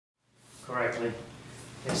correctly.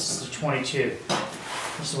 This is the 22.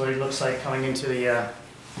 This is what it looks like coming into the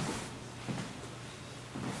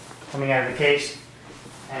coming out of the case,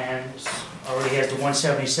 and already has the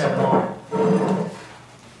 177 on it.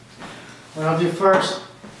 What I'll do first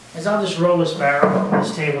is I'll just roll this barrel.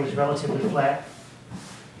 This table is relatively flat.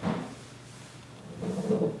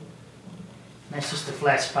 That's just the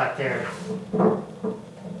flat spot there.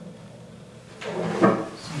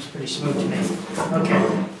 Seems pretty smooth to me.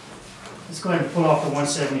 Okay, let's go ahead and pull off the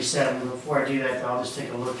 177. Before I do that, I'll just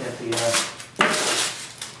take a look at the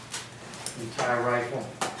entire rifle.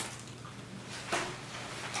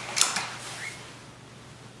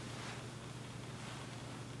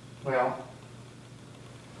 Well,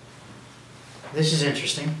 this is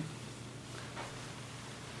interesting.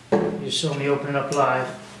 You saw me open it up live,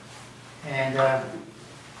 and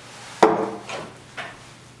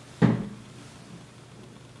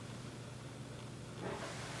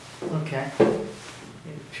okay,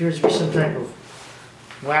 it appears to be some type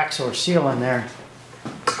of wax or seal in there.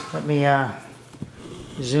 Let me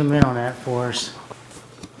zoom in on that for us.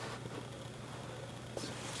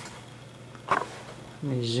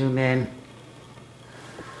 Let me zoom in,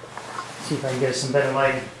 see if I can get some better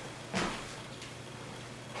lighting.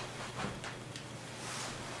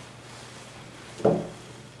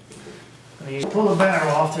 You pull the barrel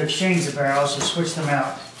off to exchange the barrels to switch them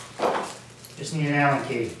out. Just need an Allen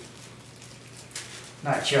key.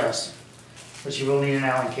 Not just, but you will need an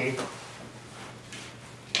Allen key.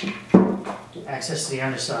 Access to the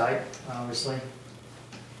underside, obviously.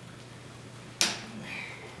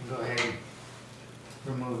 Go ahead and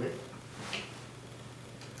remove it.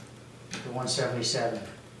 The 177.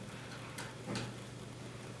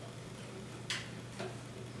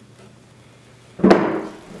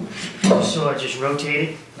 So I just rotate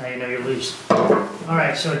it. Now you know you're loose.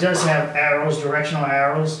 Alright, so it does have arrows, directional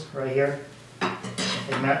arrows right here.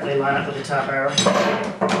 They line up with the top arrow.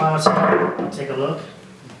 While it's on, I'll take a look.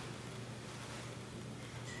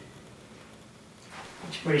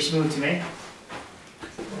 It's pretty smooth to me.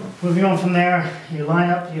 Moving on from there, you line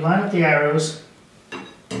up the arrows.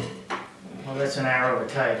 Well, that's an arrow of a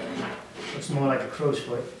type. Looks more like a crow's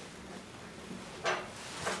foot.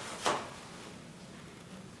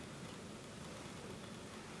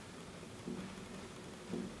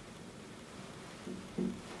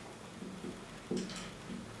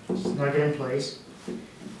 Snug it in place.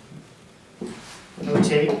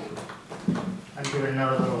 Rotate. I'll give it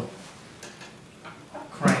another little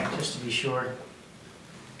crank just to be sure.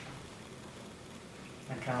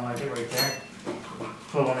 I kind of like it right there.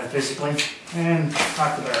 Pull on it physically and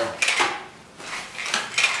cock the barrel.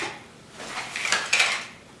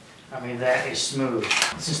 I mean, that is smooth.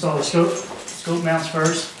 Let's install the scope. Scope mounts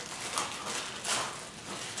first.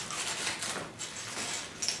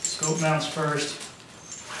 Scope mounts first.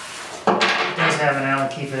 It does have an Allen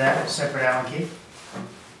key for that, a separate Allen key.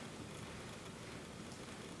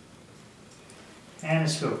 And a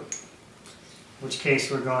scope. In which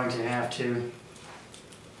case we're going to have to,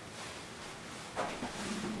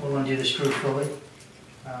 we'll undo the screw fully.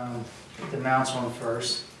 Put the mounts on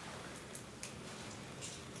first.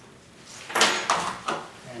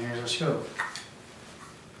 And here's our scope.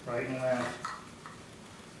 Right and left.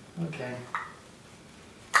 Okay.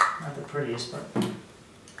 Not the prettiest, but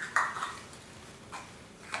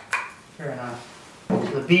fair enough.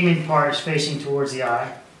 So the Beeman part is facing towards the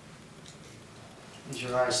eye. Is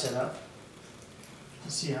your eye set up?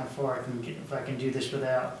 Let's see how far I can get, if I can do this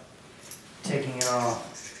without taking it off.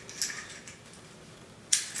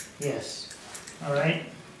 Yes. Alright.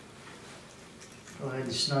 Go ahead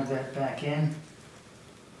and snug that back in.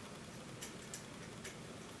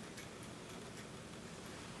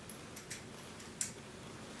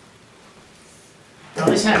 Now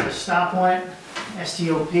this has a stop on it,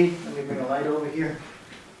 STOP. Let me bring a light over here.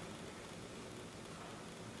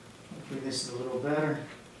 Hopefully this is a little better.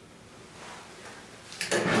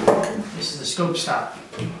 This is the scope stop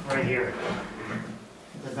right here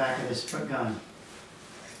at the back of this gun.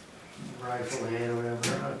 Rifle head or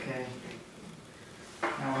whatever. Okay.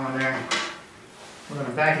 Now we're on there. We're going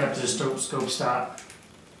to back it up to the scope stop.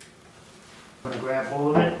 I'm going to grab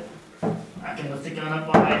hold of it. I can lift the gun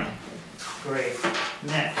up on it. Great.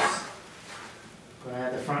 Next, I'm going to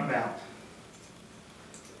add the front mount.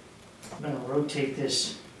 I'm going to rotate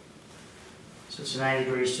this so it's 90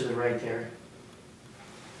 degrees to the right there.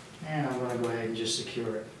 And I'm going to go ahead and just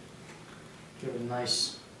secure it. Give it a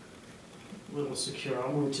nice little secure.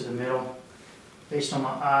 I'll move it to the middle. Based on my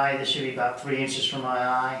eye, this should be about 3 inches from my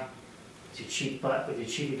eye. It's your cheek butt, with your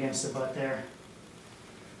cheek against the butt there.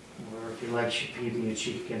 Or if you like, keeping your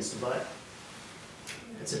cheek against the butt.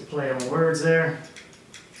 That's a play on words there.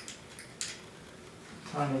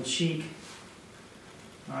 Tongue in cheek.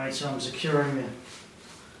 Alright, so I'm securing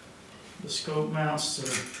the scope mounts to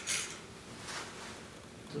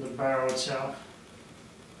the barrel itself.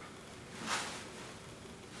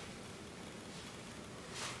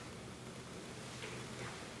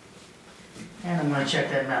 And I'm going to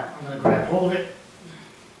check that mount. I'm going to grab hold of it,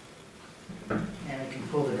 and I can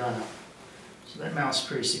pull the gun up. So that mount's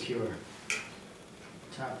pretty secure.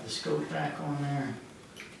 Top of the scope back on there.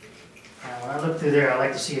 Now when I look through there, I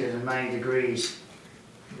like to see it at 90 degrees,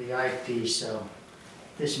 the eyepiece, so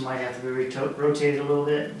this might have to be rotated a little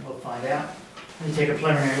bit. We'll find out. Let me take a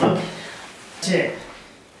preliminary look. That's it.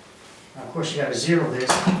 Now, of course, you got to zero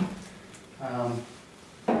this. And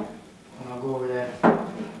I'll go over that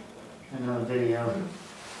in another video.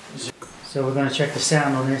 So we're going to check the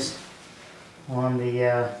sound on this, on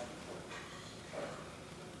the,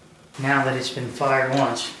 now that it's been fired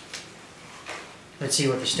once. Let's see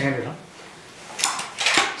what the standard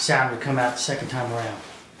sound would come out the second time around.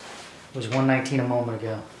 It was 119 a moment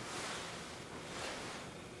ago.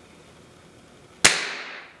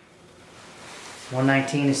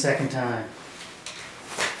 $119 the second time.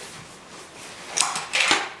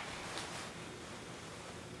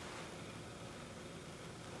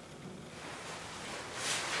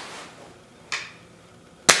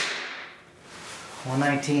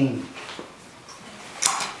 $119.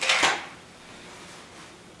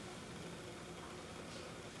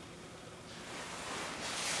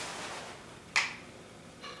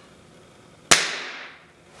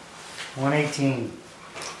 $118.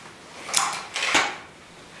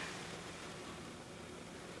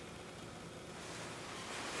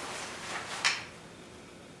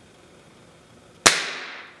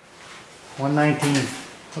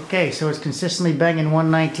 $119. Okay, so it's consistently banging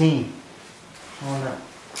 119 on the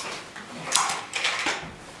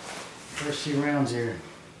first few rounds here.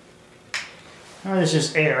 Now there's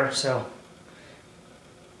just air, so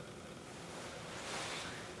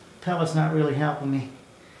pellet's not really helping me.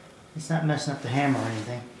 It's not messing up the hammer or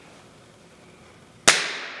anything.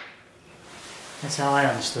 That's how I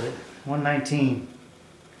understood it. 119.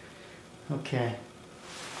 Okay.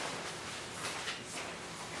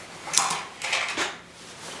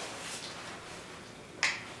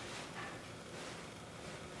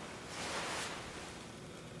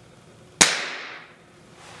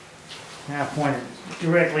 Now point it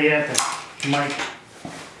directly at the mic,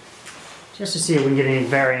 just to see if we can get any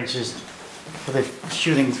variances with it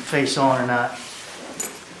shooting face on or not.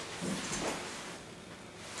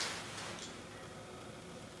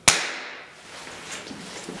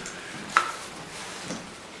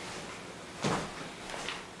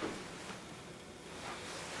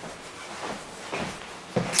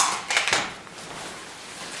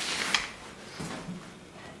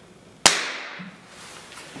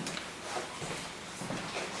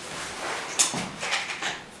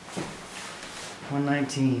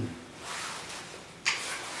 $119.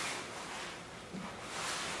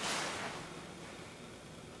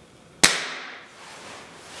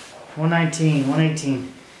 $118.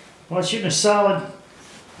 Well, it's shooting a solid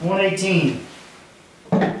 118.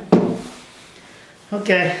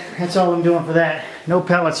 Okay, that's all I'm doing for that. No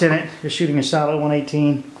pellets in it. Just shooting a solid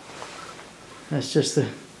 118. That's just the...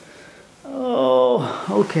 Oh,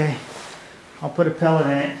 okay. I'll put a pellet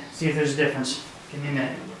in it. See if there's a difference. Give me a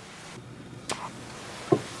minute.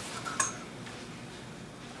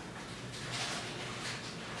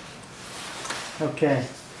 Okay,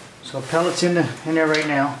 so a pellet's in there right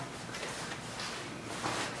now.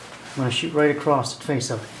 I'm going to shoot right across the face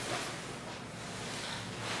of it.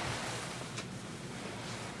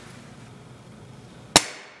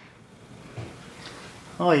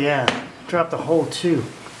 Oh yeah, dropped the whole 2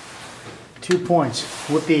 points.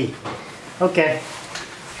 Whoopee. Okay.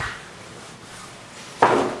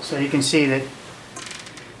 So you can see that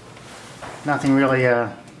nothing really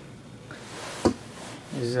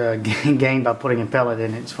is gained by putting a pellet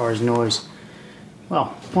in it as far as noise.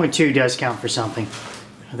 Well, 0.2 does count for something.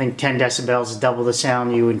 I think 10 decibels is double the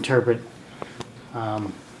sound you interpret.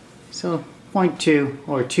 So 0.2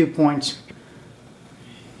 or 2 points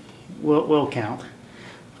will count.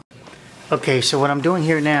 Okay, so what I'm doing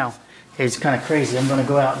here now is kind of crazy. I'm going to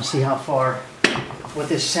go out and see how far, what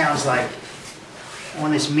this sounds like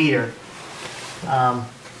on this meter a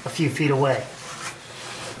few feet away.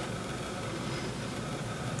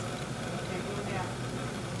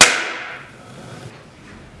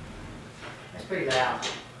 That's pretty loud.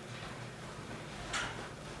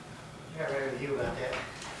 I got right with you about that.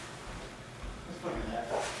 Let's put it in that.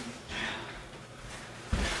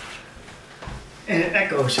 And it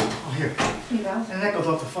echoes. Oh, here. You go. And it echoes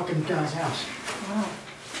off the fucking guy's house. Wow.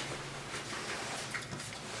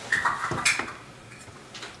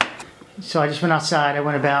 So I just went outside. I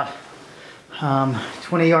went about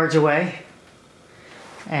 20 yards away,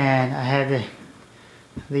 and I had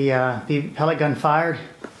the pellet gun fired,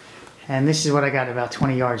 and this is what I got about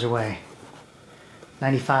 20 yards away.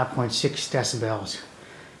 95.6 decibels.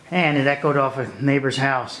 And it echoed off a neighbor's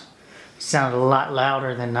house. It sounded a lot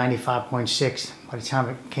louder than 95.6 by the time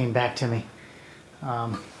it came back to me.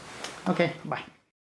 Okay, bye.